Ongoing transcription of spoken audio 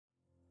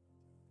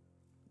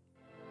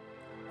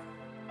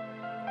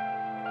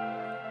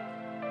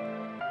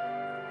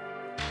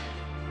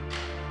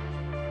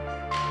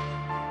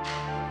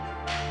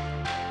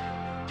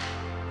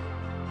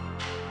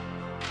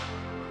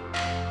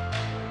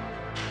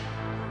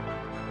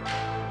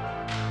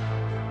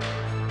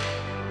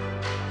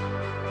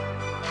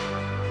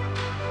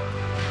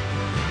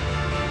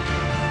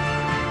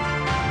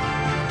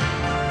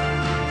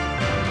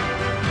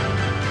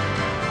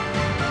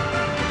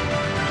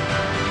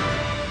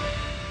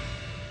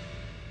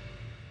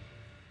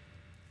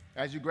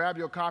As you grab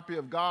your copy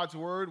of God's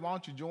Word, why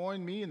don't you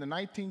join me in the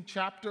 19th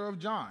chapter of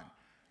John.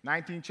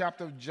 19th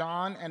chapter of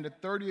John and the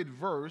 30th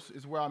verse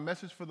is where our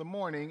message for the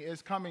morning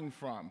is coming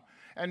from.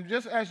 And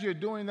just as you're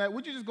doing that,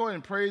 would you just go ahead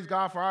and praise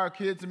God for our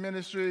kids'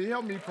 ministry?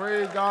 Help me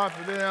praise God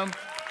for them.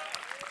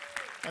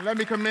 And let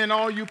me commend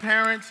all you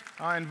parents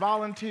and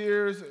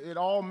volunteers. It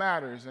all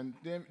matters. And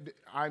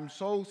I'm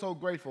so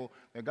grateful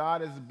that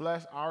God has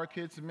blessed our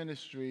kids'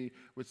 ministry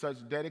with such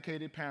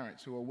dedicated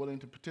parents who are willing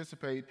to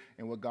participate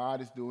in what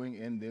God is doing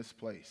in this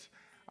place.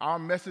 Our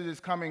message is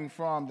coming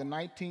from the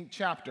 19th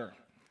chapter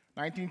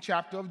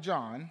of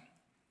John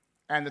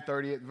and the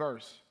 30th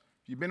verse.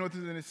 If you've been with us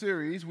in the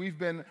series, we've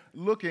been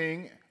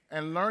looking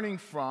and learning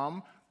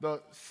from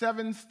the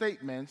 7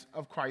 statements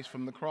of Christ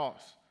from the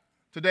cross.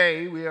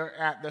 Today, we are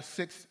at the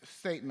 6th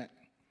statement.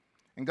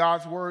 And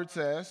God's word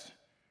says,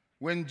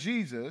 when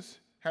Jesus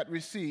had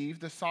received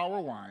the sour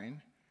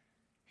wine,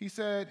 he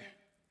said,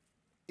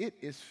 "It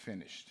is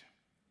finished."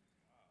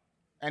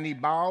 And he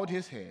bowed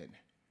his head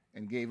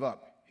and gave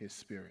up his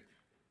spirit.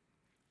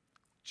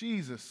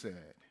 Jesus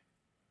said,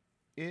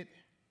 "It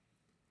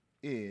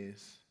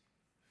is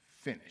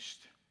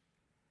finished."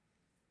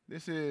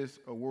 This is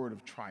a word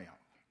of triumph.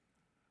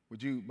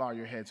 Would you bow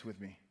your heads with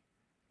me?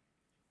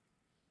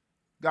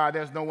 God,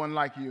 there's no one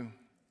like you.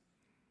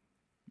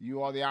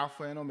 You are the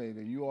Alpha and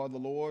Omega. You are the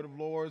Lord of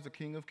lords, the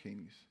King of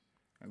kings.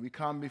 And we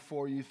come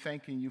before you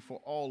thanking you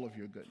for all of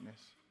your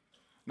goodness.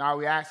 Now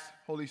we ask,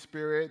 Holy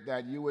Spirit,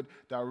 that you would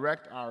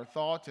direct our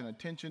thoughts and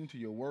attention to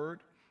your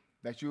word,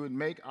 that you would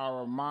make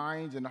our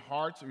minds and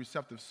hearts a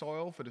receptive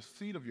soil for the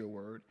seed of your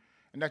word,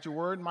 and that your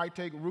word might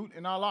take root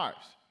in our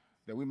lives,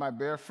 that we might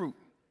bear fruit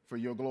for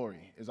your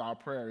glory, is our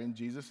prayer in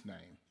Jesus'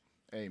 name.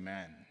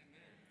 Amen.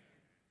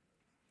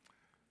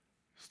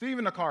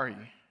 Stephen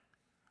Averri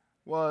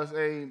was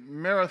a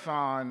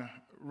marathon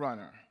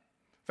runner.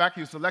 In fact,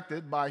 he was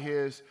selected by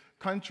his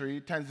country,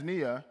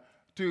 Tanzania,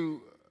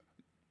 to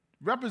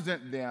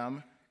represent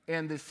them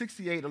in the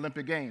 68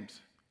 Olympic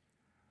Games.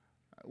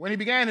 When he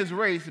began his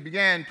race, it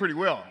began pretty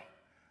well.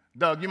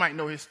 Doug, you might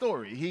know his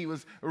story. He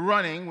was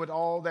running with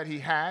all that he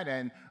had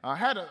and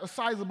had a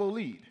sizable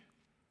lead.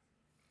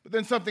 But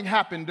then something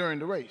happened during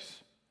the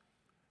race.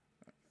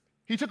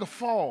 He took a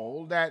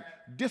fall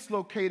that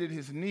dislocated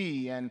his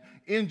knee and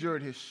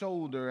injured his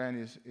shoulder and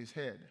his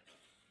head.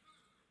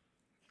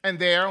 And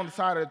there on the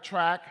side of the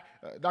track,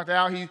 Dr.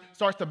 Al, he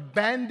starts to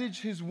bandage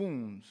his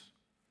wounds.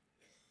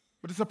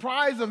 But to the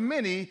surprise of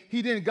many,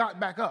 he then got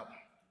back up,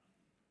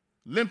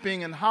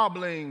 limping and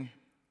hobbling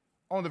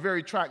on the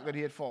very track that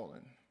he had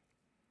fallen.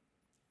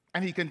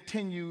 And he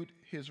continued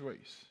his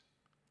race.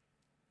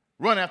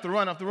 Run after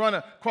run after run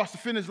across the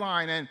finish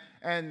line,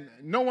 and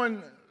no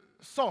one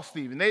saw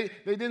Stephen. They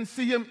didn't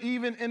see him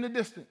even in the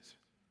distance.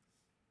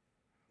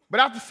 But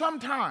after some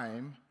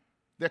time,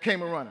 there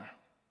came a runner,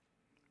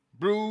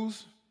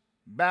 bruised,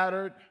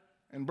 battered,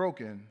 and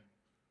broken,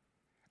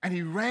 and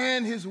he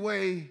ran his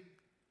way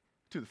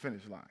to the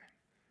finish line.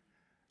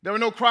 There were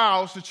no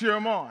crowds to cheer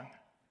him on,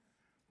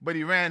 but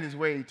he ran his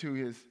way to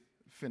his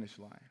finish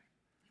line.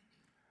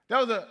 There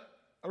was a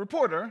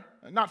reporter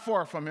not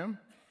far from him,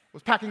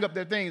 was packing up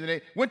their things, and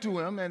they went to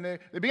him, and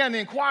they began to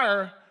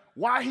inquire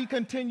why he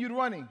continued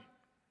running.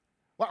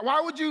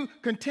 Why would you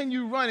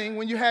continue running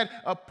when you had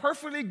a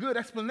perfectly good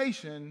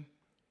explanation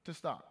to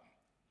stop?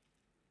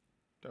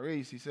 The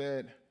race, he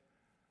said,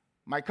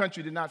 my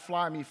country did not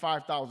fly me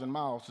 5,000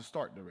 miles to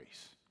start the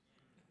race.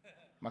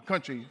 My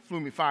country flew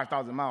me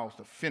 5,000 miles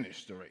to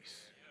finish the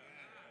race.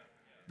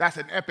 That's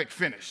an epic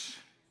finish.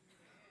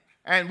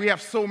 And we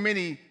have so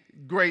many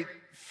great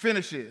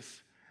finishes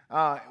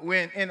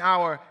in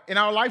our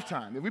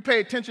lifetime. If we pay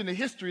attention to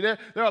history, there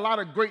are a lot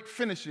of great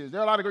finishes.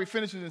 There are a lot of great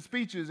finishes in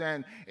speeches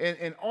and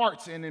in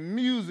arts and in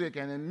music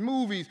and in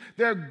movies.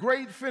 There are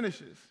great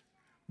finishes.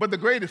 But the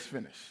greatest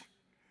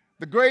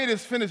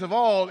finish of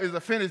all is the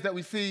finish that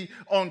we see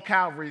on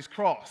Calvary's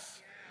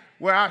cross,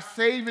 where our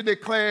Savior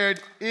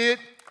declared, "It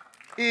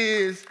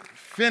is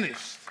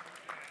finished."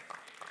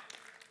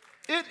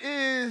 It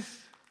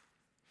is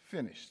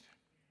finished.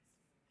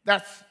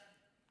 That's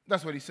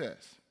what he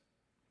says.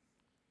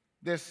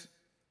 This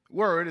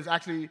word is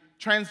actually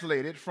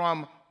translated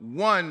from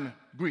one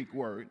Greek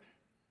word,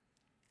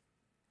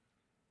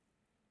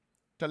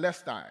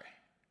 telestai.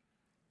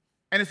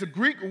 And it's a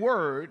Greek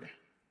word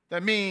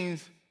that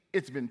means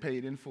it's been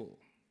paid in full.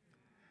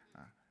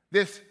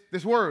 This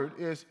word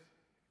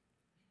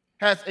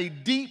has a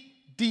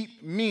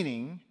deep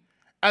meaning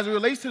as it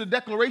relates to the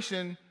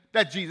declaration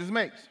that Jesus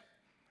makes.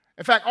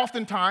 In fact,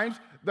 oftentimes,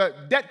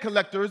 the debt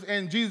collectors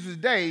in Jesus'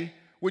 day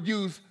would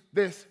use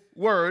this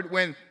word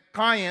when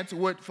clients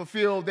would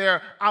fulfill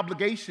their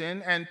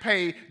obligation and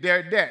pay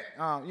their debt.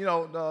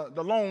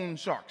 The loan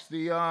sharks,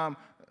 the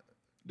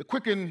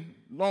Quicken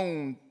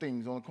loan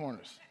things on the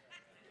corners.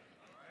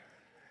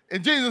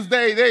 In Jesus'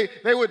 day,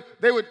 they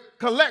would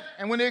collect,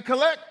 and when they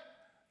collect,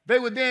 they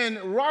would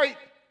then write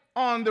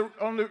on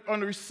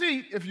the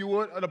receipt, if you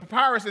would, or the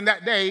papyrus in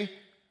that day,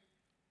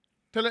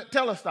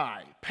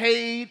 telestai,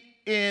 paid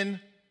in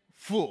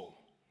full.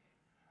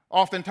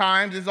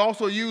 Oftentimes, it's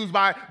also used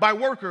by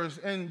workers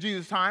in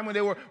Jesus' time when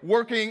they were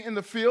working in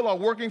the field or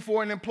working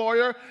for an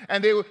employer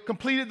and they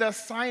completed the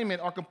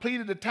assignment or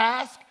completed the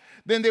task.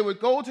 Then they would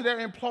go to their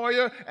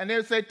employer and they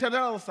would say,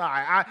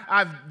 Tetelestai,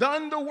 I've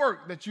done the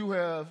work that you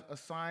have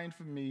assigned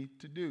for me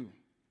to do.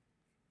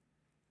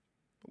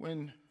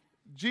 When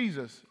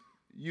Jesus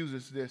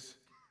uses this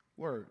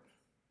word,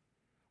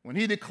 when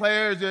he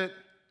declares it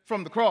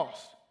from the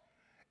cross,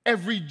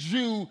 every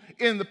Jew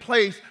in the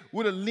place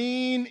would have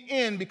leaned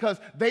in because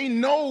they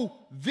know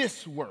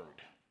this word.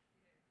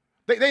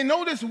 They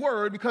know this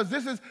word because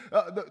this is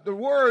the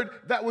word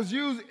that was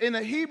used in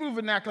the Hebrew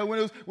vernacular when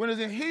it was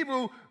in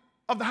Hebrew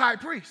of the high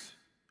priest.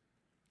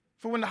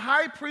 For when the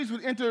high priest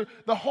would enter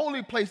the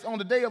holy place on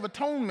the Day of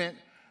Atonement,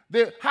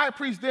 the high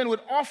priest then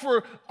would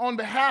offer on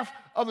behalf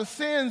of the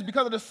sins,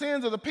 because of the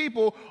sins of the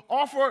people,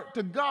 offer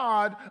to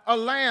God a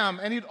lamb.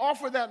 And he'd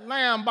offer that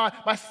lamb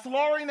by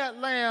slaughtering that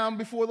lamb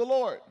before the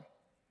Lord.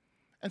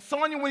 And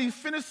Sonia, when he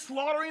finished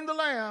slaughtering the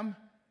lamb,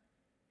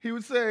 he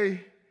would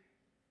say,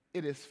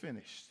 "It is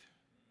finished."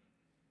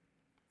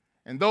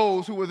 And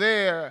those who were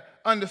there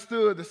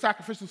understood the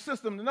sacrificial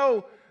system to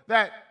know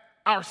that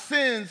our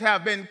sins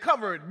have been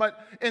covered.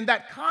 But in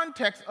that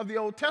context of the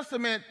Old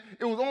Testament,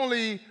 it was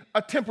only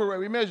a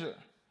temporary measure.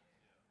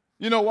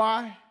 You know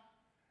why?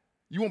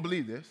 You won't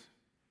believe this,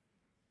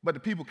 but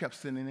the people kept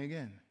sinning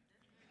again.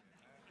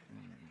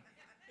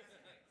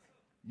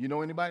 You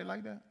know anybody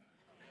like that?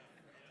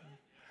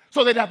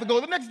 So they'd have to go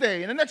the next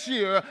day and the next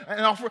year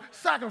and offer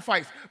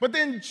sacrifice. But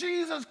then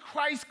Jesus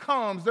Christ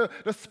comes,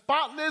 the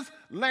spotless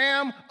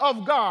Lamb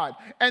of God.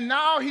 And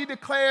now he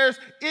declares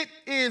it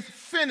is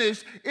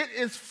finished, it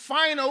is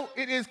final,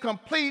 it is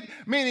complete,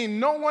 meaning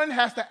no one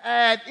has to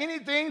add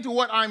anything to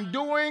what I'm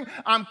doing.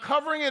 I'm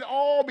covering it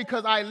all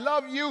because I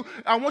love you.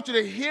 I want you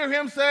to hear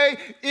him say,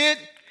 it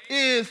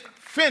is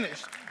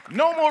finished.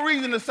 No more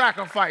reason to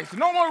sacrifice.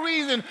 No more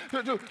reason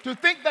to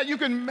think that you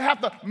can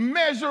have to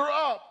measure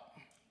up.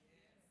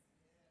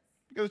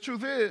 Because the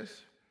truth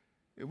is,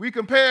 if we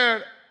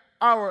compare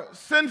our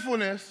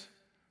sinfulness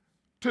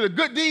to the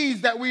good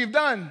deeds that we've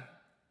done,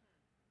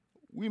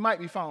 we might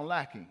be found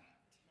lacking.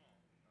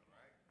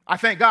 I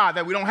thank God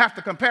that we don't have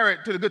to compare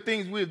it to the good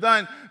things we've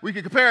done. We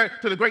can compare it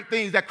to the great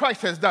things that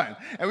Christ has done.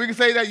 And we can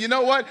say that, you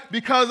know what?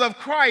 Because of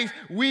Christ,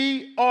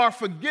 we are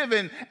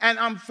forgiven, and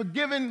I'm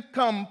forgiven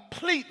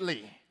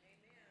completely.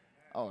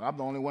 Oh, I'm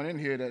the only one in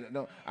here that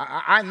know.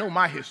 I know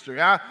my history.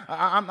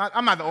 I'm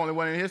not the only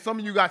one in here. Some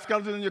of you got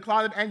skeletons in your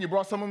closet, and you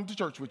brought some of them to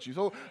church with you.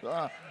 So,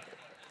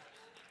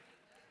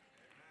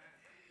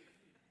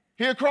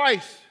 hear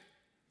Christ.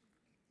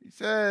 He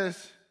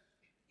says,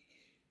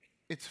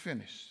 it's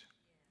finished.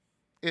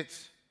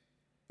 It's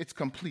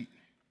complete.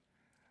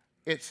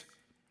 It's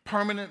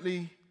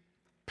permanently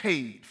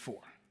paid for.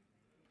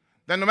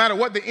 That no matter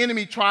what the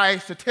enemy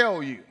tries to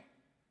tell you,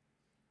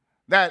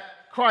 that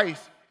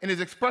Christ, in his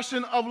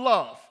expression of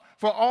love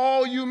for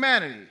all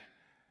humanity,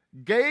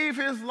 gave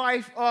his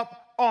life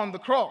up on the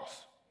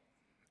cross.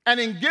 And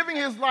in giving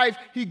his life,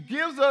 he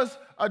gives us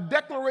a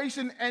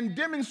declaration and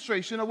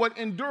demonstration of what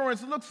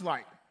endurance looks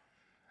like.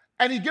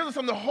 And he gives us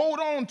something to hold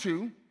on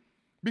to,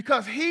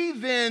 because he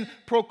then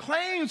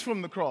proclaims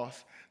from the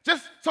cross,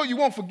 just so you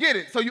won't forget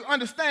it, so you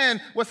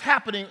understand what's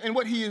happening and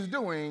what he is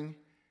doing.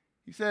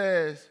 He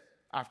says,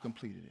 I've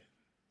completed it.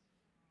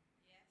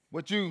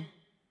 What you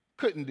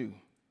couldn't do,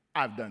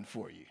 I've done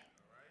for you.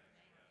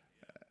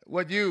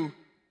 What you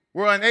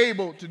were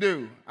unable to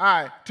do,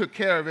 I took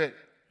care of it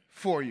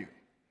for you.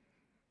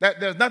 That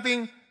there's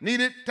nothing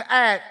needed to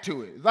add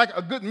to it. It's like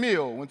a good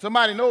meal. When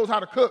somebody knows how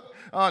to cook,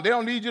 they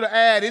don't need you to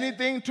add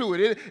anything to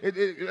it.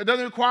 It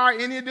doesn't require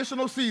any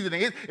additional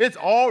seasoning. It's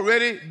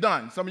already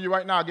done. Some of you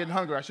right now are getting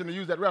hungry. I shouldn't have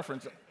used that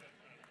reference.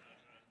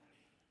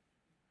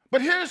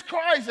 But here's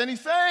Christ, and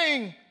he's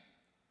saying,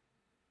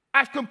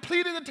 I've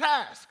completed the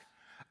task.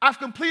 I've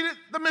completed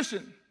the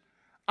mission.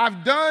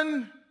 I've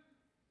done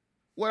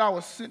what I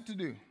was sent to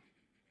do.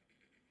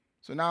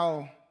 So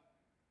now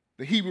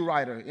the Hebrew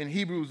writer in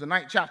Hebrews, the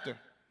 9th chapter,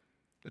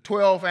 the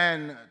 12th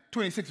and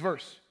 26th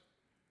verse,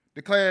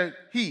 declared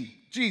he,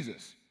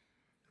 Jesus,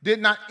 did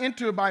not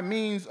enter by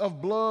means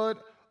of blood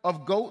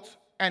of goats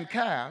and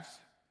calves,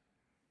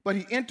 but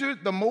he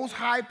entered the most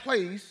high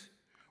place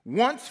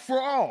once for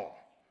all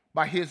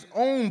by his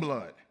own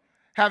blood,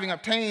 having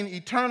obtained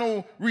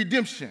eternal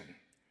redemption.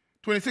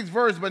 26th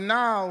verse, but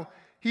now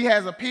he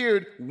has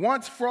appeared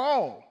once for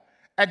all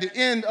at the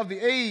end of the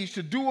age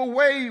to do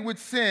away with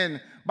sin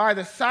by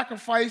the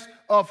sacrifice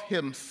of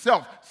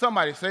himself.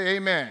 Somebody say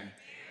amen. Amen.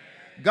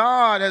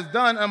 God has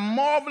done a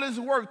marvelous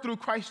work through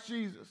Christ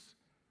Jesus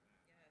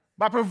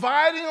by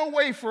providing a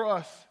way for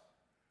us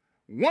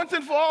once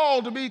and for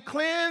all to be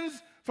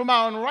cleansed from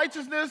our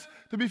unrighteousness,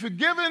 to be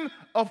forgiven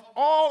of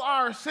all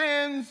our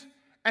sins,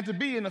 and to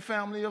be in the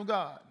family of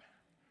God.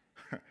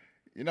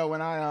 You know,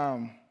 when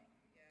I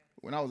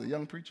was a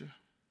young preacher,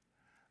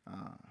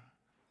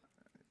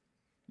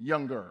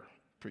 younger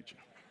preacher.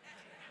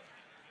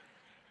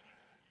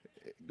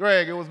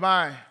 Greg, it was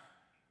my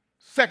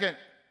second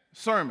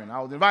sermon.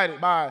 I was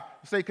invited by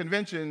the state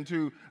convention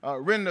to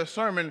render a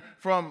sermon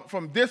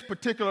from this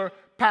particular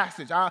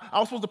passage. I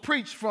was supposed to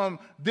preach from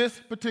this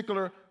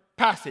particular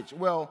passage.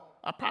 Well,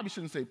 I probably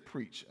shouldn't say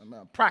preach.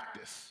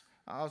 Practice.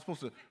 I was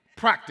supposed to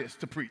practice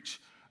to preach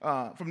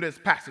from this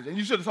passage. And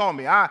you should have saw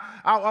me. I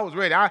was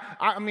ready.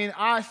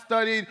 I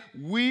studied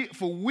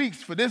for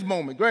weeks for this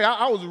moment. Great.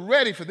 I was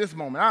ready for this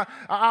moment.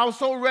 I was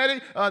so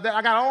ready that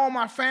I got all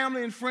my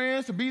family and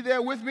friends to be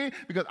there with me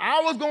because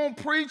I was going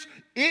to preach.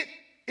 It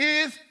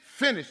is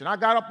finished. And I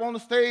got up on the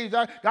stage.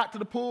 I got to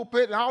the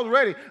pulpit, and I was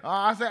ready.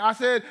 I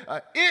said,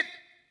 it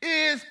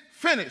is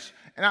finished.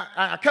 And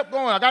I kept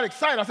going. I got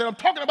excited. I said, I'm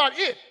talking about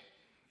it.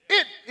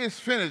 It is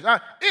finished.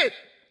 It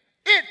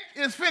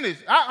is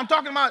finished. I'm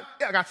talking about,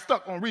 I got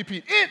stuck on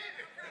repeat.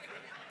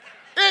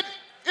 It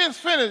is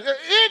finished.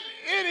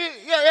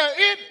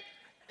 It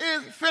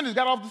is finished.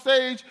 Got off the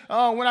stage.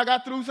 When I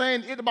got through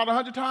saying it about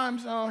 100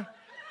 times,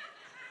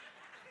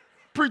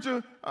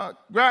 preacher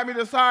grabbed me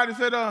to the side and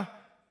said,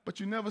 but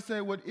you never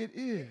said what it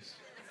is.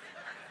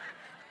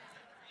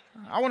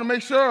 I want to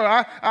make sure.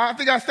 I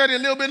think I studied a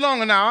little bit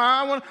longer now.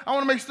 I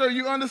want to make sure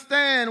you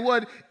understand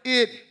what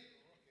it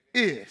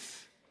is.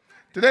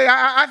 Today,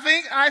 I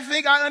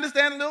think I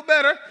understand a little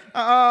better.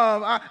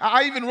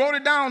 I even wrote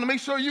it down to make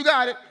sure you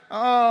got it.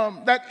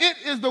 That it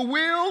is the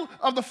will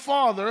of the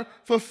Father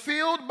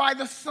fulfilled by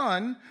the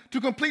Son to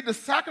complete the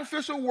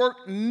sacrificial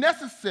work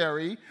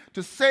necessary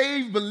to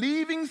save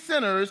believing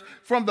sinners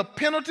from the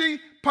penalty,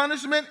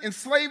 punishment,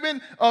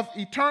 enslavement of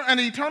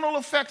eternal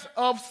effects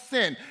of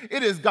sin.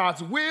 It is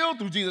God's will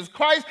through Jesus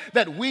Christ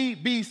that we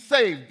be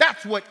saved.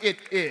 That's what it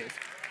is.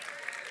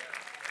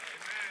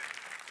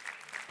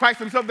 Christ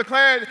himself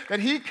declared that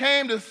he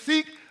came to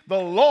seek the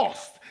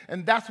lost.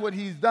 And that's what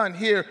he's done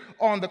here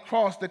on the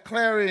cross,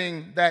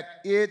 declaring that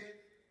it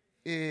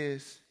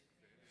is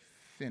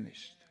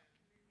finished.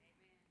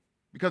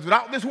 Because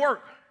without this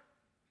work,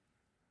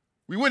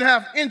 we wouldn't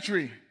have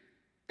entry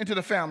into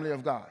the family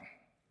of God.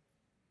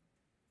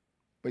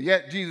 But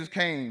yet Jesus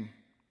came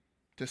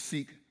to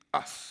seek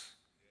us.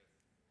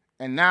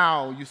 And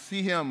now you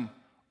see him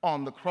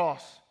on the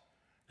cross,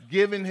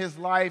 giving his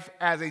life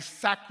as a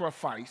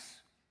sacrifice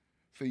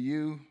for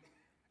you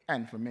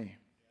and for me.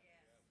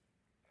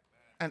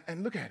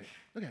 And look at it.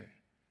 Look at it.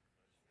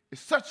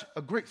 It's such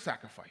a great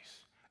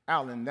sacrifice,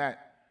 Alan,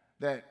 that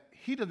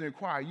he doesn't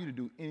require you to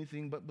do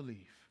anything but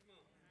believe.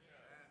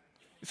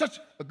 It's such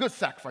a good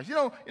sacrifice.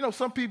 You know,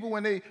 some people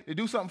when they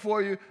do something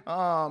for you,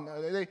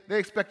 they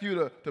expect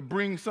you to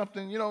bring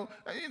something. You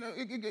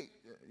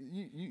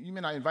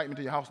may not invite me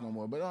to your house no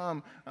more, but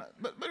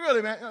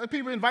really, man,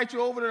 people invite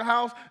you over to the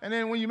house, and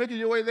then when you make it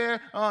your way there,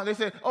 they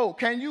say, "Oh,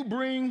 can you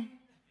bring?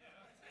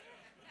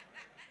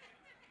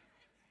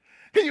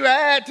 Can you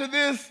add to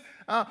this?"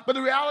 But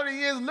the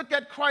reality is, look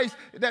at Christ,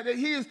 that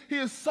he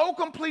is so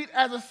complete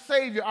as a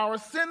Savior. Our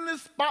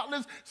sinless,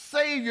 spotless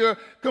Savior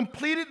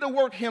completed the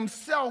work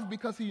himself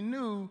because he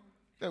knew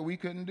that we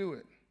couldn't do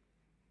it.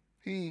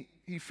 He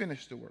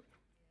finished the work.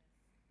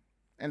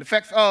 And the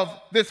effects of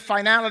this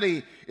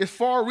finality is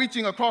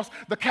far-reaching across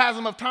the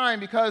chasm of time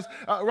because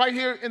right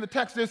here in the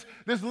text,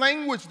 this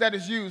language that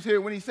is used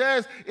here, when he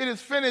says it is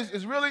finished,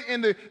 is really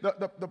in the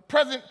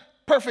present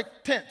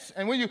perfect tense.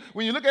 And when you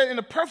look at it in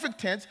the perfect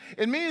tense,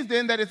 it means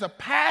then that it's a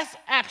past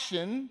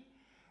action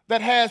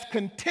that has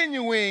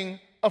continuing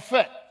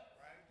effect.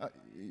 Let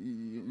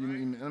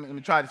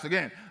me try this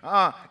again.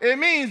 It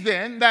means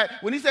then that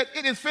when he said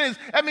it is finished,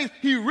 that means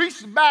he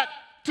reached back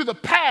to the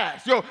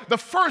past, the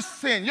first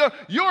sin,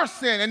 your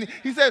sin. And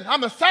he says,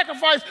 I'm a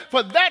sacrifice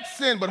for that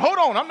sin. But hold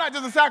on, I'm not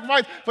just a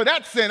sacrifice for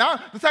that sin. I'm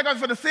the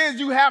sacrifice for the sins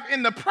you have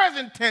in the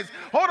present tense.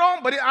 Hold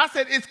on, but I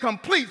said it's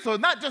complete. So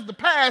it's not just the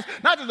past,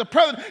 not just the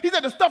present. He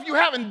said the stuff you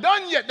haven't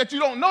done yet that you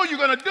don't know you're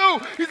going to do.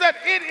 He said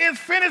it is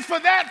finished for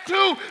that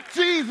too.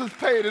 Jesus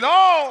paid it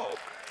all.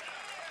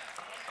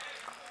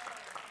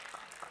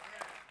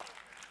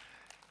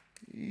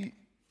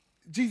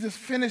 Jesus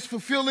finished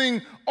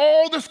fulfilling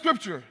all the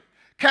scripture,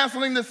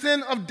 canceling the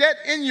sin of debt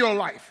in your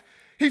life.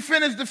 He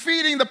finished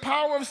defeating the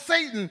power of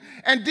Satan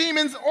and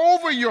demons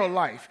over your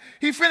life.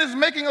 He finished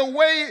making a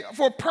way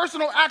for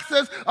personal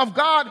access of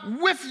God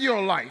with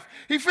your life.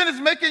 He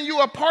finished making you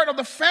a part of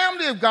the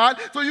family of God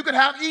so you could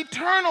have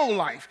eternal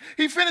life.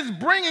 He finished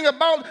bringing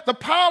about the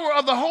power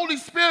of the Holy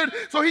Spirit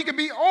so he could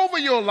be over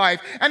your life.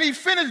 And he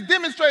finished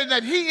demonstrating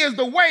that he is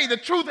the way, the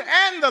truth,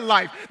 and the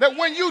life. That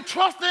when you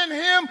trust in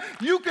him,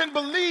 you can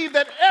believe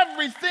that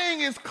everything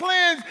is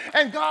cleansed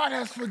and God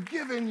has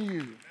forgiven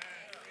you.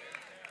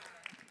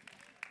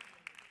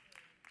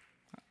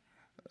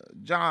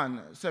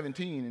 John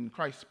 17 in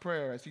Christ's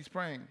prayer as he's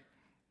praying.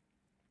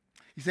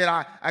 He said,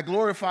 I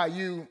glorify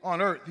you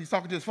on earth. He's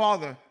talking to his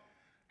Father,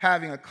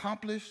 having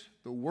accomplished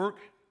the work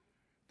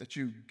that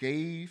you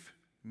gave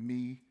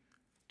me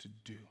to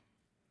do.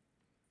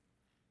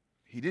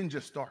 He didn't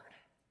just start.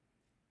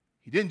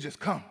 He didn't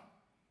just come,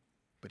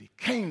 but he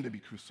came to be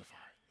crucified.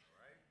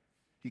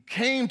 He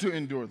came to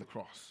endure the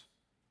cross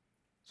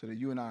so that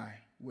you and I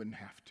wouldn't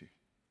have to.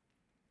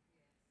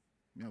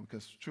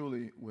 Because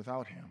truly,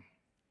 without him,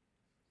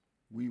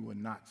 we would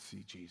not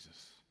see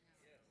Jesus.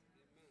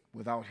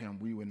 Without him,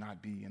 we would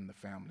not be in the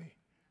family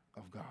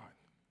of God.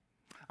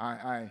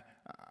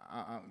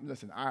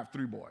 Listen, I have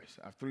three boys.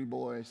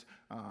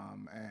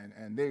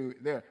 And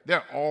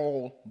they're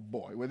all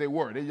boy. Well,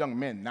 they're young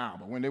men now,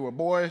 but when they were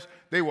boys,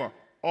 they were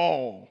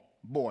all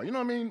boy. You know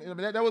what I mean?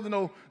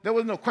 There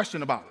was no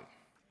question about it.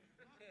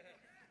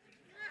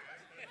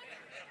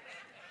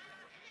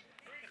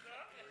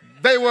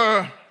 They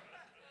were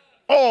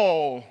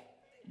all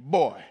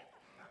boy.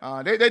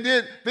 They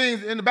did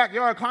things in the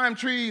backyard, climbed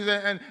trees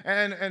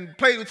and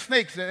played with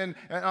snakes and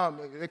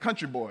they're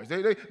country boys.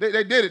 They did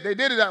it. They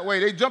did it that way.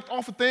 They jumped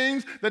off of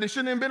things that they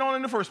shouldn't have been on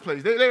in the first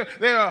place.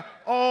 They are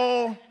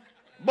all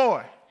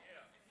boy.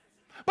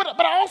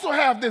 But I also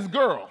have this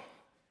girl,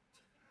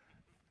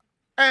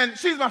 and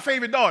she's my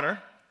favorite daughter,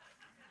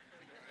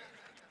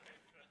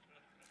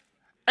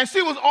 and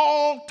she was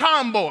all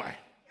tomboy.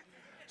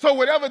 So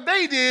whatever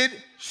they did,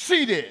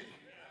 she did.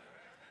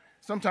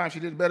 Sometimes she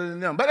did better than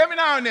them, but every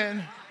now and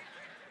then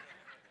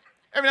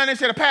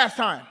she had a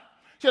pastime.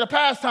 She had a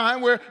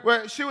pastime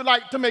where she would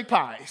like to make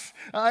pies.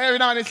 Every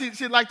now and then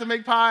she'd like to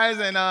make pies,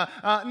 and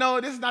no,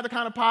 this is not the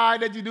kind of pie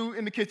that you do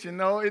in the kitchen.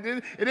 No, it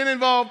didn't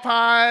involve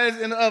pies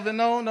in the oven.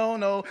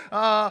 No.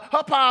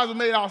 Her pies were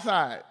made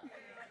outside.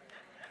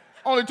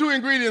 Only 2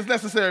 ingredients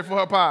necessary for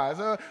her pies.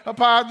 Her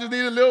pies just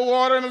needed a little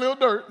water and a little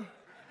dirt,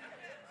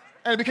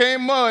 and it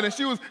became mud. And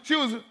she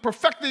was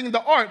perfecting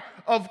the art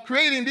of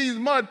creating these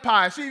mud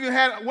pies. She even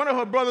had one of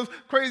her brothers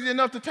crazy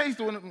enough to taste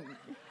one.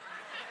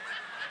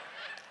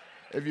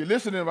 If you're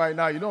listening right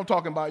now, you know I'm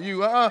talking about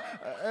you.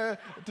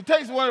 To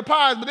taste one of the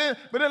pies, but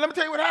then let me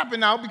tell you what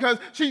happened now, because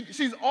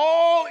she's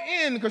all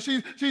in, because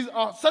she's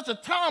such a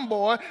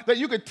tomboy that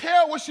you could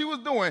tell what she was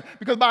doing,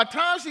 because by the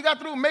time she got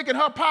through making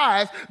her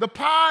pies, the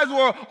pies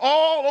were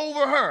all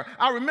over her.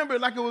 I remember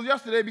it like it was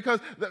yesterday, because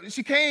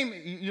she came,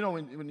 you know,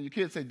 when your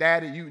kids say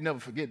daddy, you never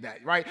forget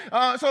that, right?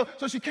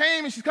 So she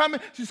came and she's coming,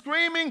 she's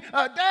screaming,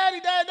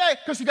 daddy,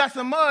 because she got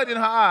some mud in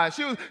her eyes.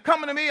 She was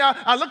coming to me.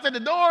 I looked at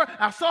the door,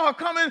 I saw her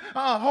coming,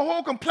 her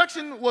whole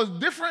complexion was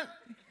different.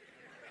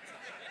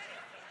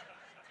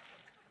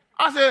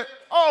 I said,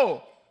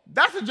 oh,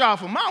 that's a job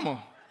for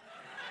mama.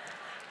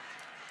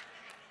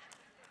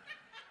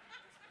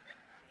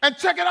 And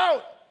check it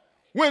out.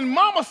 When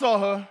mama saw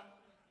her,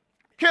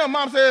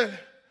 mom said,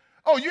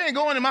 oh, you ain't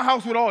going in my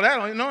house with all that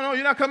on you. No,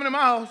 you're not coming in my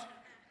house.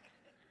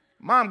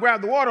 Mom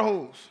grabbed the water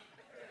hose,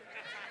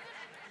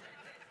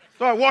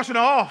 started washing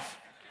her off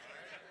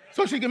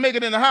so she can make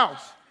it in the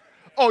house.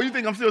 Oh, you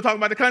think I'm still talking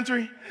about the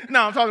country?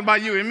 No, I'm talking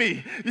about you and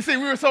me. You see,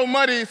 we were so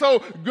muddy, so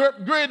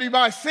gritty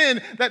by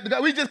sin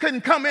that we just couldn't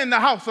come in the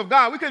house of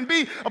God. We couldn't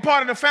be a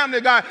part of the family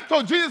of God.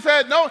 So Jesus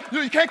said, no,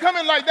 you can't come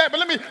in like that, but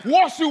let me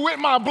wash you with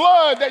my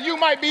blood that you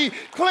might be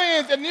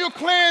cleansed, and you're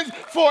cleansed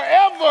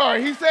forever.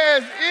 He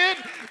says, it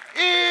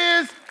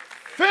is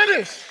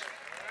finished.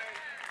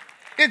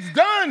 It's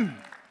done.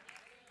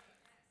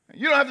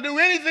 You don't have to do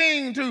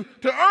anything to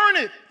earn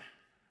it.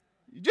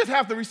 You just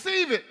have to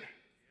receive it.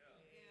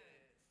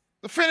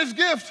 The finished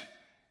gift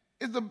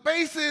is the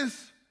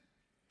basis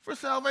for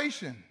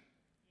salvation.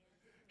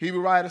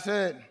 Hebrew writer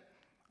said,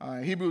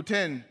 Hebrew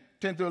 10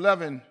 through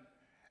 11,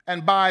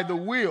 and by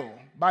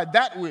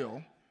that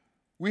will,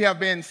 we have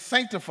been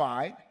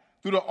sanctified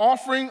through the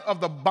offering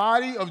of the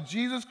body of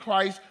Jesus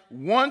Christ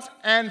once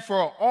and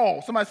for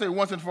all. Somebody say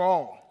once and for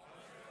all.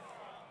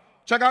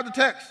 Check out the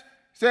text.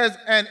 It says,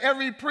 and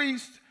every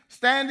priest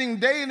standing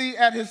daily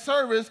at his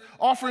service,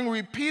 offering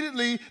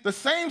repeatedly the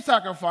same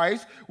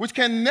sacrifice, which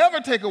can never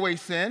take away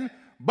sin.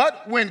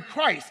 But when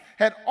Christ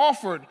had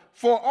offered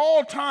for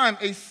all time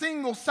a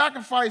single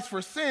sacrifice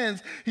for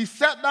sins, he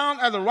sat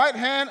down at the right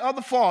hand of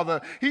the Father.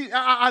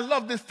 I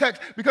love this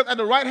text, because at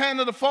the right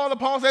hand of the Father,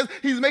 Paul says,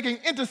 he's making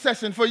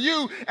intercession for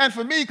you and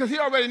for me, because he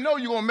already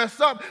knows you're going to mess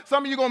up.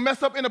 Some of you are going to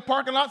mess up in the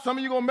parking lot. Some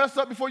of you are going to mess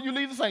up before you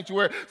leave the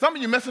sanctuary. Some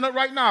of you are messing up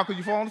right now because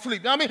you're falling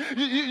asleep. I mean,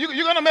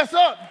 you're going to mess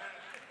up.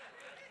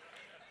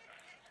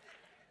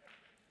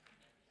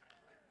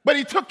 But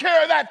he took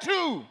care of that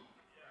too.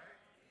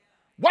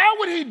 Why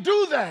would he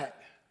do that?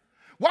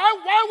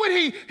 Why would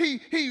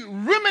he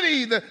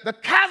remedy the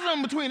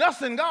chasm between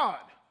us and God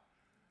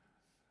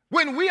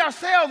when we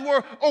ourselves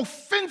were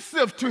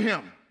offensive to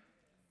him?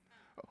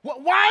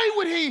 Why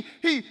would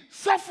he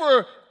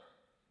suffer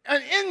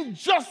an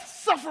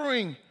unjust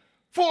suffering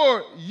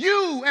for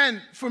you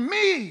and for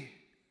me?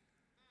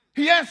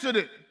 He answered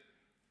it.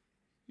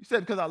 He said,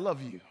 because I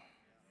love you.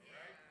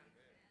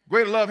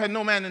 Greater love had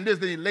no man than this,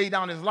 that he laid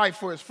down his life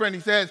for his friend.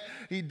 He says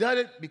he did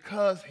it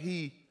because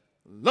he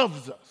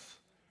loves us.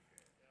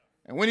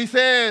 And when he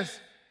says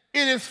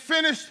it is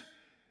finished,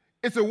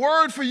 it's a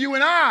word for you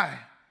and I,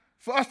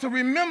 for us to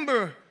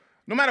remember,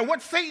 no matter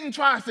what Satan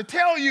tries to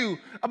tell you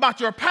about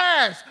your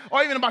past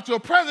or even about your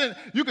present,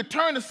 you could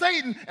turn to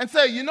Satan and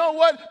say, you know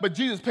what? But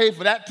Jesus paid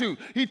for that too.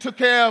 He took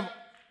care of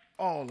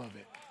all of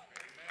it.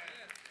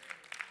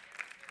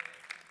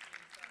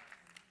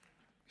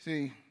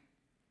 See,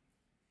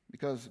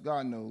 because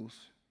God knows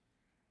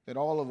that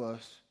all of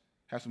us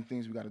have some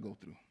things we got to go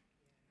through.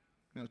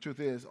 You know, the truth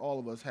is, all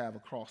of us have a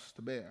cross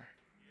to bear.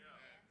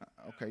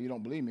 Okay, you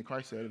don't believe me.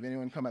 Christ said, if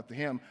anyone come after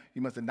him, he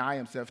must deny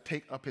himself,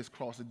 take up his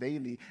cross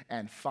daily,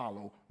 and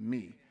follow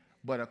me.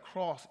 But a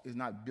cross is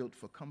not built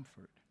for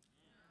comfort.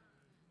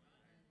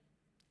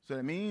 So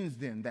that means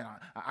then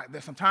that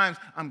that sometimes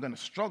I'm going to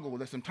struggle.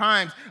 That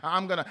sometimes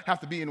I'm going to have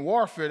to be in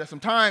warfare. That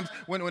sometimes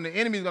when the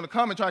enemy is going to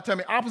come and try to tell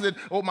me opposite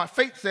of what my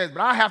faith says,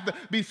 but I have to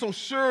be so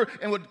sure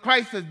in what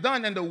Christ has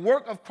done and the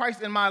work of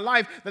Christ in my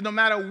life that no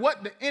matter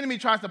what the enemy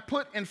tries to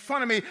put in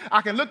front of me,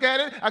 I can look at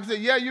it. I can say,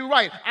 yeah, you're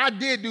right. I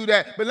did do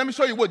that. But let me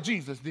show you what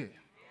Jesus did.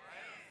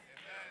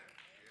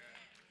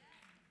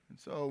 And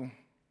so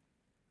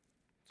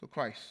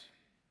Christ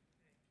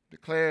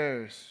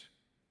declares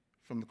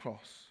from the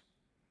cross.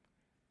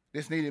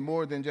 This needed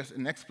more than just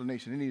an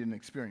explanation. It needed an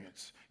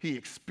experience. He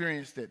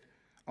experienced it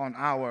on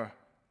our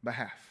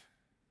behalf.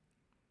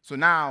 So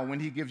now when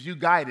he gives you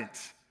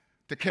guidance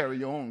to carry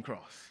your own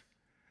cross,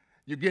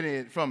 you're getting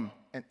it from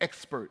an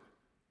expert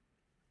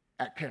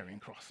at carrying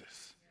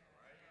crosses.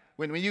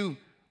 When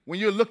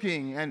you're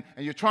looking and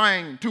you're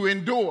trying to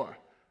endure,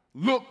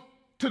 look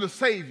to the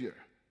Savior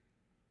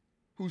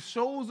who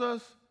shows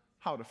us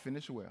how to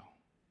finish well.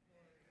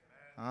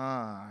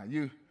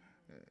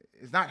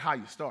 It's not how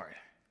you start.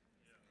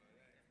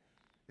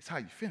 It's how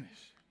you finish.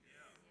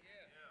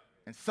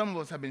 And some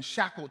of us have been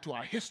shackled to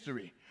our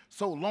history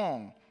so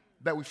long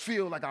that we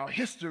feel like our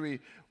history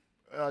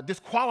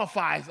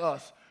disqualifies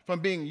us from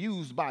being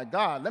used by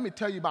God. Let me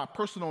tell you by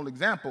personal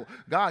example.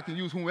 God can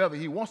use whomever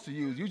he wants to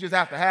use. You just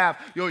have to have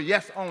your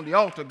yes on the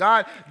altar.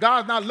 God's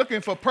not looking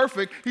for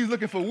perfect. He's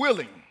looking for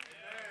willing.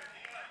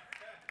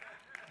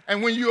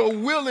 And when you're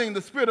willing,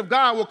 the Spirit of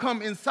God will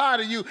come inside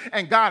of you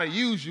and God will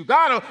use you.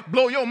 God will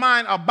blow your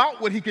mind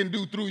about what he can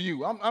do through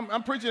you.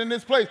 I'm preaching in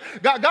this place.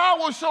 God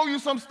will show you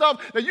some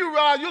stuff that you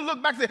realize, you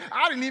look back and say,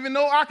 I didn't even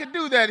know I could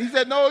do that. He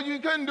said, no, you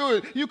couldn't do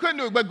it. You couldn't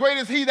do it. But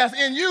greater is he that's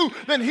in you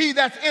than he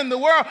that's in the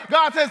world.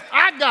 God says,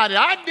 I got it.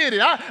 I did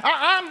it.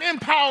 I'm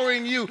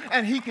empowering you.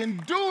 And he can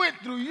do it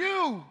through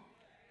you.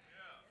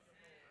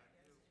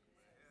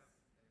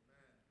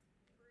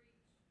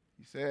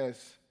 He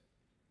says,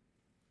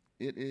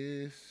 it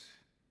is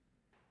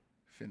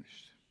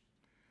finished.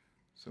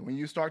 So when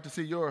you start to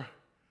see your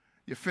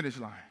finish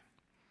line,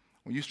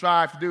 when you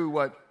strive to do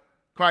what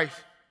Christ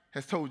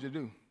has told you to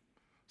do,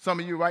 some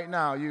of you right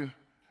now,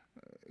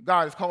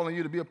 God is calling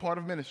you to be a part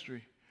of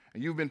ministry,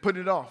 and you've been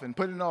putting it off and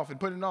putting it off and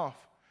putting it off.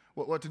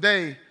 Well,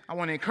 today I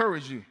want to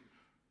encourage you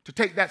to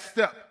take that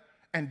step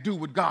and do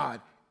what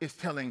God is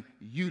telling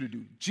you to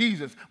do.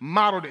 Jesus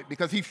modeled it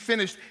because he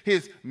finished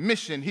his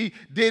mission. He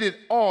did it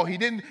all. He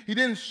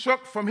didn't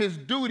shirk from his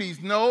duties.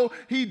 No,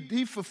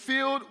 he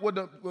fulfilled what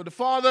the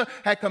Father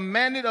had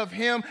commanded of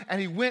him, and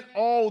he went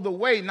all the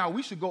way. Now,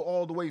 we should go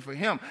all the way for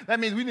him. That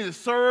means we need to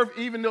serve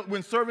even though,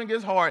 when serving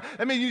gets hard.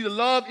 That means you need to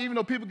love even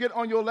though people get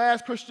on your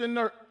last Christian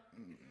nerve.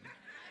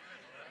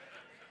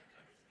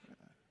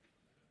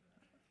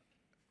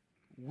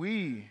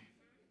 We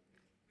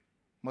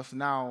must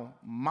now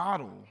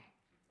model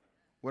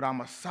what our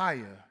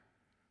Messiah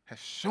has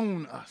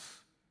shown us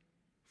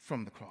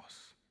from the cross.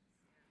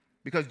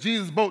 Because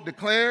Jesus both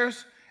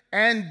declares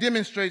and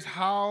demonstrates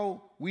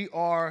how we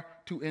are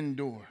to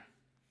endure.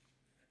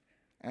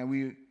 And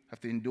we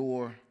have to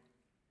endure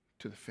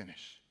to the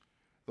finish.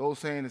 Those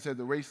saying that said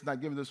the race is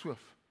not given to the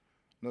swift,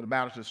 nor the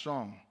battle to the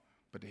strong,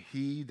 but to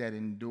he that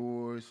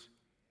endures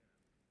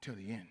till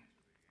the end.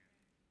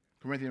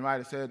 Corinthian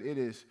writer said it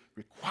is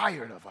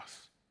required of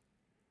us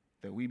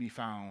that we be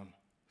found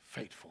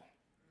faithful.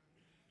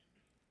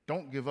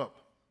 Don't give up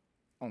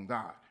on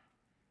God.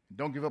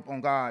 Don't give up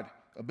on God's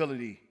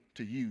ability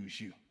to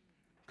use you.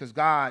 Because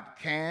God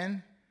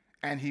can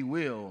and he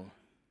will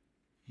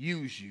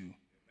use you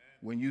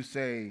when you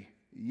say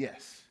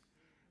yes.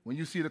 When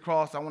you see the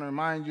cross, I want to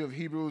remind you of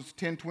Hebrews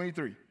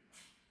 10:23,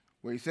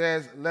 where he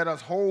says, let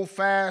us hold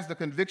fast the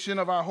conviction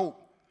of our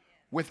hope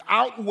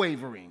without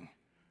wavering,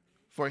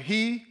 for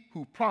he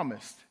who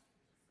promised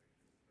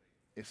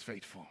is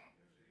faithful.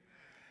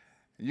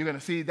 And you're going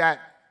to see that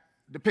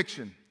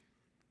depiction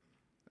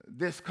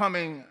this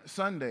coming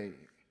Sunday,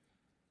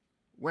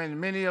 when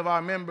many of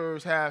our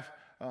members have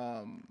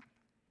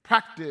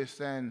practiced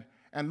and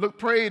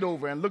prayed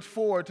over and looked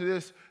forward to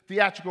this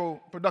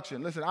theatrical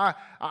production. Listen,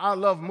 I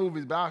love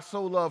movies, but I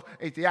so love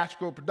a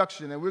theatrical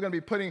production, and we're going to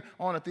be putting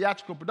on a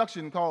theatrical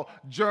production called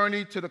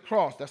Journey to the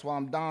Cross. That's why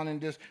I'm down in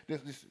this.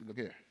 Look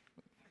here.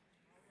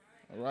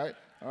 All right.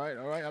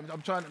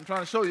 I'm trying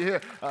to show you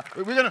here.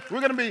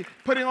 We're gonna be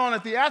putting on a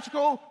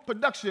theatrical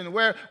production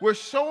where we're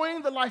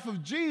showing the life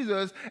of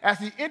Jesus as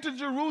he entered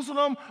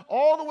Jerusalem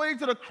all the way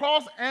to the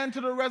cross and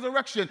to the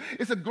resurrection.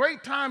 It's a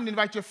great time to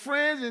invite your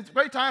friends. It's a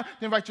great time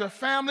to invite your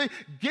family.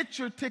 Get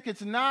your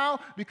tickets now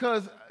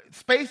because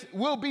space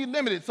will be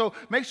limited. So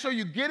make sure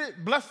you get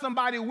it, bless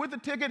somebody with a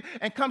ticket,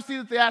 and come see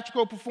the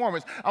theatrical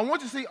performance. I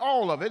want you to see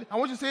all of it. I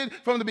want you to see it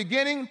from the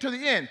beginning to the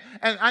end.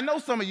 And I know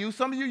some of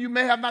you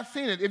may have not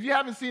seen it. If you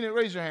haven't seen it,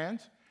 raise your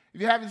hands. If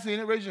you haven't seen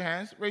it, raise your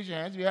hands. Raise your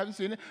hands if you haven't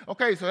seen it.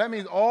 Okay, so that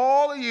means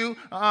all of you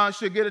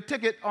should get a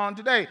ticket on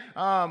today.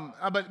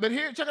 But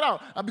here, check it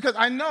out. Because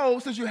I know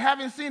since you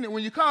haven't seen it,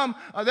 when you come,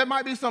 there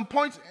might be some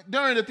points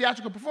during the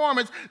theatrical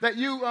performance that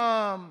you're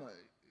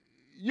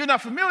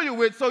not familiar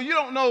with, so you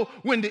don't know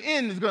when the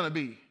end is going to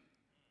be.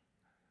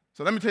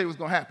 So let me tell you what's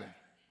going to happen,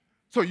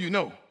 so you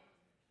know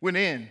when the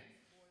end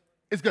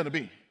is going to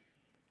be.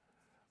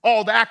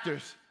 All the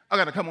actors are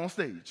going to come on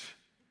stage.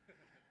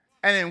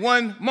 And in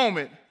one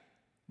moment,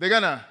 they're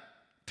going to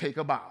take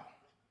a bow.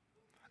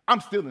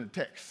 I'm still in the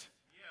text.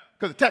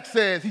 Because the text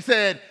says, he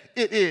said,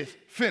 it is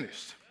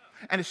finished.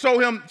 And to show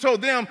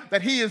them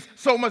that he is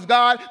so much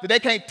God that they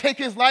can't take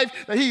his life,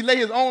 that he laid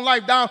his own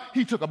life down,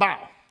 he took a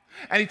bow.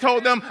 And he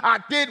told them, I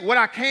did what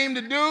I came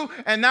to do,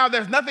 and now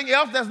there's nothing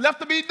else that's left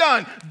to be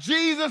done.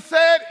 Jesus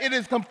said, it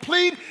is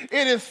complete,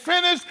 it is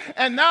finished,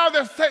 and now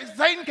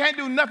Satan can't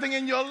do nothing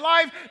in your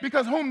life,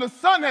 because whom the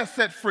Son has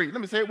set free. Let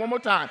me say it one more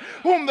time.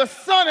 Whom the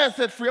Son has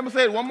set free. I'm going to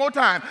say it one more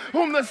time.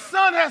 Whom the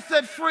Son has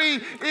set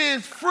free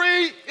is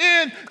free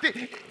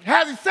indeed.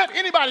 Has he set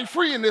anybody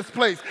free in this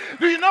place?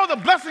 Do you know the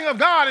blessing of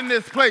God in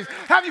this place?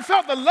 Have you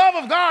felt the love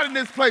of God in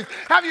this place?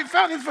 Have you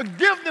felt his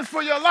forgiveness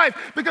for your life?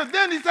 Because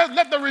then he says,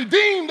 let the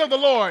redeemed of the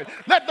Lord,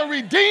 let the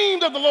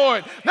redeemed of the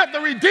Lord, let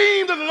the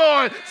redeemed of the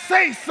Lord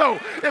say so.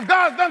 If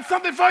God's done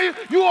something for you,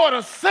 you ought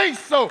to say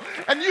so.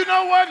 And you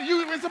know what?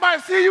 When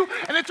somebody see you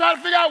and they try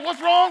to figure out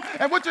what's wrong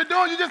and what you're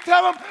doing, you just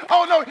tell them,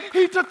 oh no,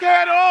 he took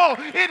care of it all.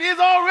 It is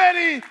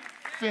already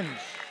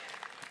finished.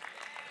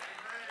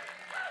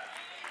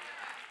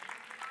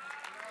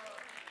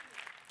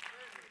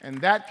 And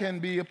that can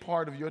be a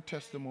part of your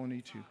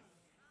testimony too.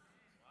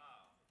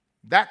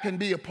 That can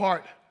be a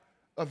part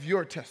of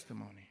your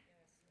testimony.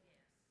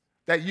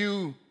 That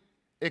you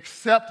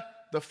accept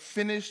the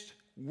finished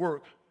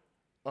work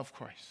of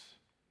Christ.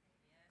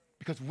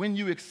 Because when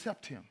you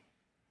accept him,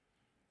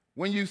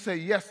 when you say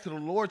yes to the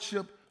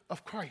lordship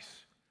of Christ,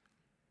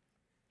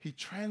 he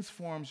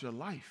transforms your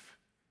life.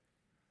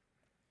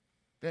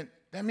 Then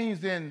that means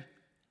then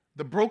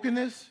the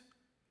brokenness,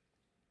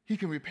 he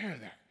can repair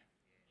that.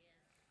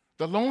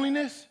 The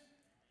loneliness,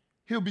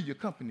 he'll be your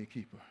company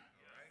keeper.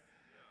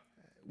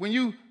 When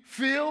you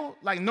feel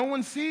like no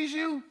one sees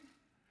you,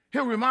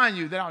 he'll remind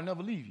you that I'll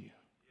never leave you,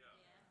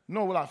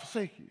 nor will I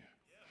forsake you.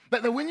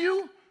 But that when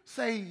you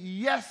say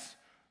yes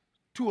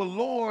to a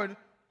Lord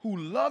who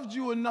loved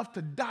you enough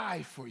to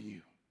die for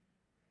you,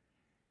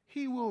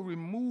 he will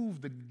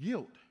remove the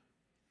guilt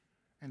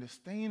and the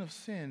stain of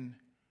sin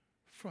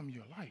from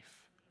your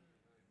life.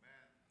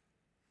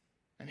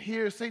 And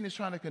here Satan is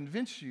trying to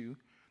convince you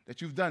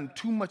that you've done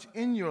too much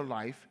in your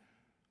life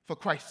for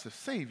Christ to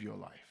save your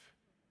life.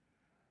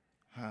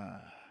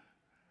 But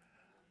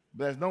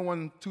there's no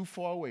one too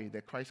far away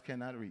that Christ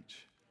cannot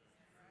reach.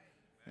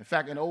 In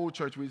fact, in the old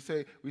church, we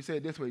say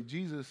it this way: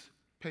 Jesus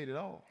paid it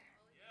all.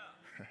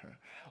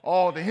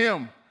 All to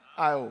him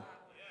I owe.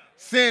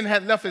 Sin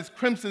had left its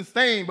crimson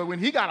stain, but when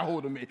he got a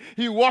hold of me,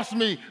 he washed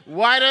me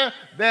whiter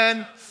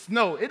than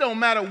snow. It don't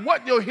matter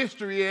what your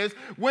history is.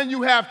 When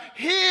you have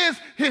his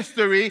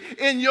history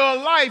in your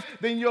life,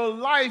 then your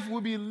life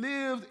will be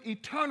lived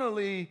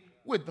eternally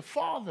with the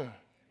Father.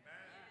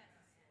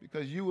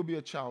 Because you will be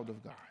a child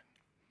of God.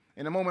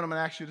 In a moment, I'm going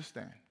to ask you to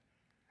stand.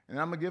 And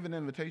I'm going to give an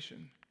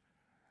invitation.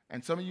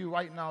 And some of you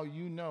right now,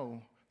 you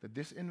know that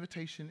this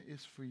invitation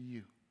is for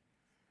you.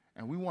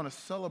 And we want to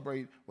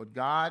celebrate what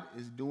God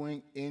is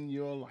doing in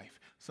your life.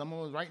 Some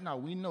of us right now,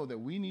 we know that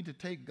we need to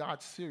take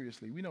God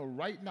seriously. We know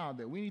right now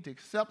that we need to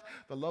accept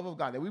the love of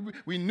God. That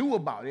we knew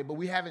about it, but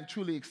we haven't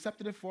truly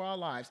accepted it for our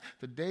lives.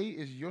 Today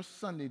is your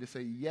Sunday to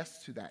say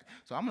yes to that.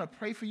 So I'm going to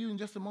pray for you in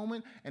just a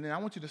moment, and then I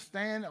want you to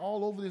stand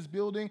all over this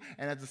building,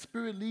 and as the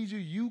Spirit leads you,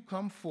 you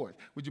come forth.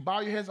 Would you bow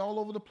your heads all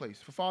over the place?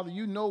 For Father,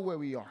 you know where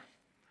we are.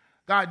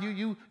 God,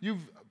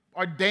 you've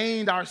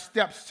ordained our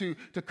steps to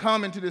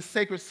come into this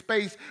sacred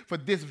space for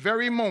this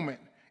very moment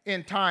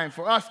in time,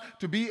 for us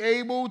to be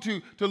able to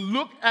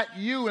look at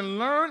you and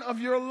learn of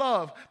your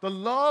love, the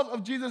love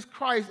of Jesus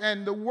Christ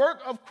and the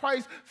work of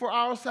Christ for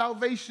our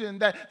salvation,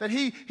 that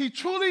he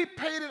truly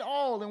paid it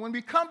all. And when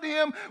we come to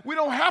him, we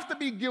don't have to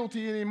be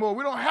guilty anymore.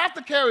 We don't have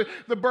to carry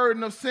the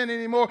burden of sin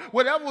anymore.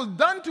 Whatever was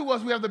done to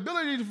us, we have the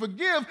ability to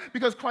forgive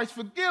because Christ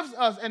forgives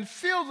us and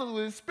fills us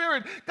with his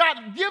Spirit.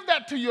 God, give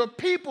that to your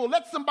people.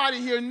 Let somebody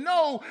here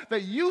know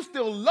that you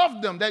still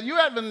love them, that you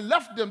haven't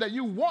left them, that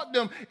you want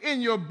them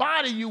in your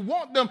body, you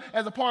want them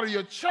as a part of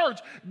your church.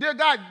 Dear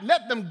God,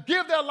 let them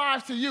give their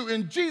lives to you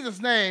in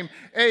Jesus' name.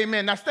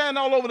 Amen. Now stand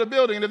all over the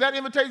building. And if that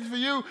invitation is for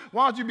you,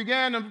 why don't you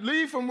begin to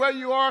leave from where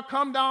you are,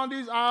 come down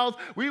these aisles.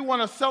 We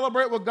want to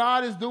celebrate what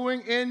God is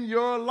doing in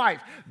your life.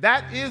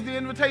 That is the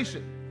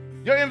invitation.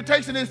 Your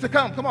invitation is to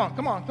come. Come on,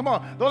 come on, come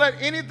on. Don't let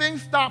anything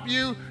stop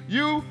you.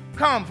 You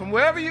come from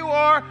wherever you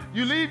are.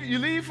 You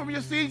leave from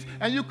your seats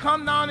and you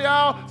come down the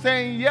aisle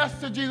saying yes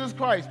to Jesus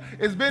Christ.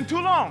 It's been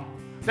too long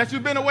that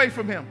you've been away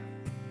from him.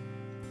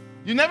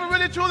 You never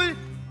really truly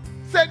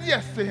said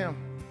yes to him.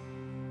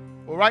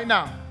 Well, right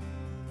now,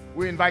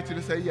 we invite you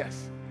to say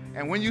yes.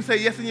 And when you say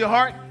yes in your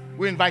heart,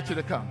 we invite you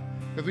to come.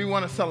 because we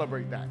want to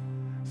celebrate that.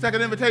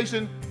 Second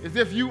invitation is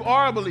if you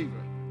are a believer,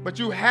 but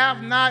you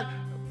have not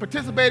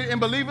participated in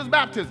believer's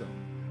baptism.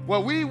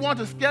 Well, we want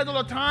to schedule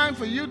a time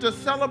for you to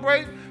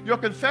celebrate your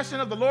confession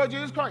of the Lord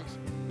Jesus Christ,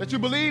 that you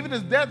believe in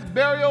his death,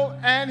 burial,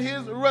 and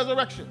his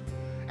resurrection.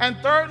 And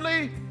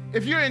thirdly,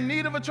 if you're in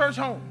need of a church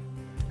home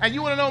and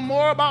you want to know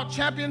more about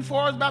Champion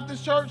Forest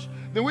Baptist Church,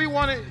 then we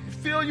want to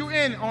fill you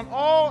in on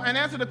all and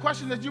answer the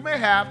questions that you may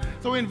have.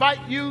 So we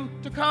invite you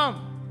to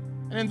come.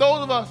 And then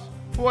those of us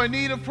who are in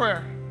need of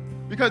prayer,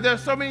 because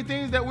there's so many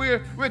things that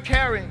we're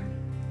carrying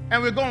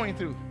and we're going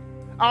through.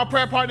 Our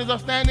prayer partners are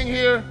standing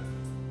here.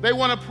 They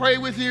want to pray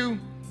with you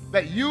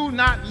that you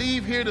not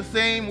leave here the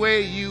same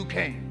way you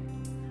came.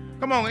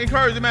 Come on,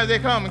 encourage them as they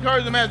come.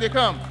 Encourage them as they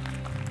come.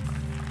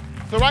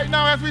 So right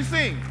now as we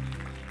sing,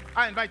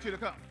 I invite you to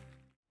come.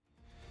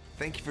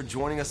 Thank you for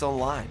joining us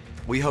online.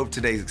 We hope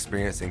today's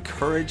experience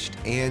encouraged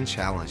and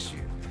challenged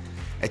you.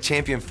 At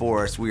Champion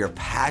Forest, we are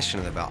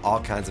passionate about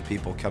all kinds of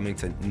people coming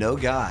to know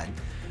God,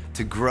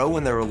 to grow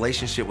in their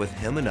relationship with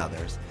Him and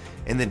others,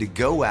 and then to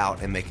go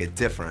out and make a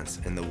difference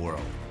in the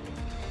world.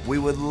 We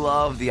would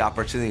love the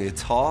opportunity to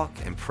talk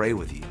and pray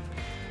with you.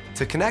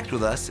 To connect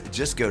with us,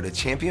 just go to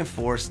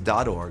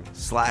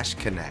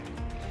championforest.org/connect.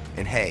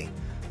 And hey,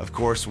 of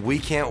course, we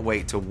can't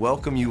wait to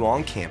welcome you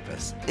on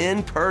campus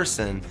in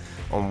person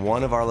on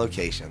one of our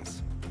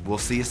locations. We'll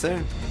see you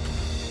soon.